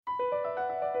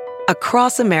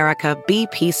Across America,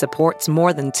 BP supports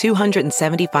more than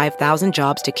 275,000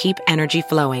 jobs to keep energy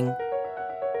flowing.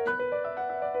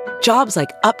 Jobs like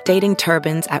updating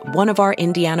turbines at one of our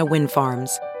Indiana wind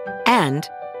farms and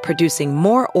producing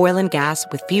more oil and gas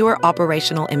with fewer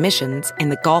operational emissions in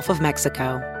the Gulf of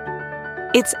Mexico.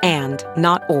 It's and,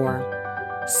 not or.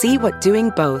 See what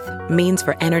doing both means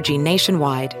for energy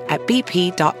nationwide at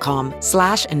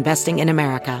bp.com/investing in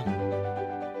America.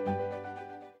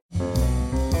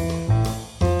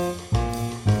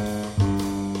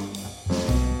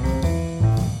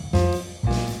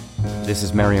 This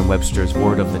is Merriam-Webster's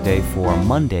Word of the Day for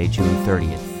Monday, June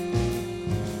 30th.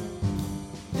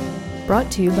 Brought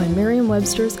to you by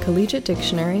Merriam-Webster's Collegiate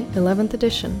Dictionary, 11th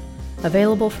edition.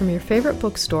 Available from your favorite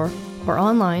bookstore or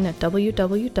online at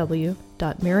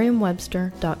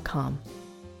www.merriam-webster.com.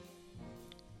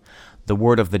 The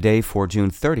word of the day for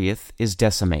June 30th is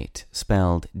decimate,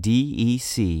 spelled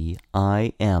D-E-C-I-M-A-T-E.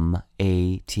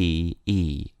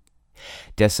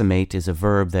 Decimate is a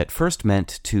verb that first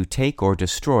meant to take or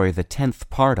destroy the 10th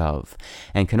part of,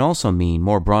 and can also mean,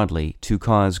 more broadly, to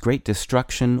cause great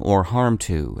destruction or harm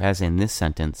to, as in this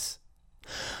sentence.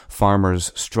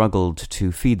 Farmers struggled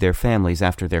to feed their families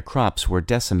after their crops were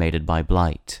decimated by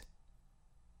blight.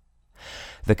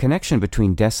 The connection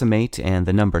between decimate and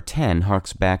the number 10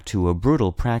 harks back to a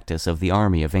brutal practice of the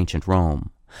army of ancient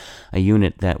Rome. A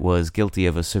unit that was guilty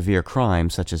of a severe crime,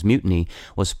 such as mutiny,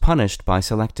 was punished by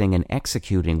selecting and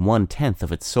executing 1/10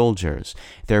 of its soldiers,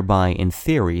 thereby in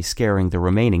theory scaring the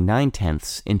remaining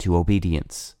 9/10 into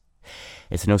obedience.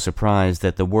 It's no surprise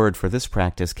that the word for this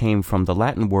practice came from the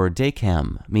Latin word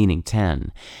decem, meaning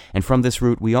 10, and from this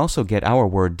root we also get our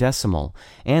word decimal,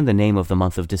 and the name of the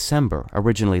month of December,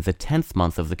 originally the 10th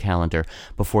month of the calendar,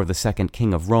 before the second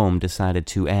king of Rome decided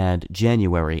to add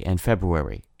January and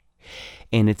February.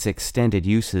 In its extended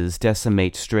uses,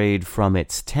 decimate strayed from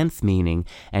its 10th meaning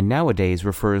and nowadays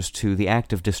refers to the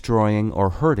act of destroying or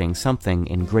hurting something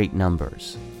in great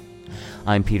numbers.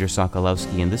 I'm Peter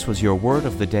Sokolowski, and this was your Word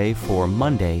of the Day for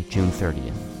Monday, June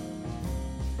 30th.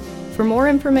 For more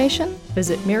information,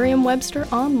 visit Merriam-Webster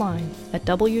online at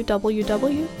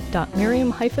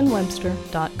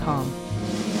www.merriam-webster.com.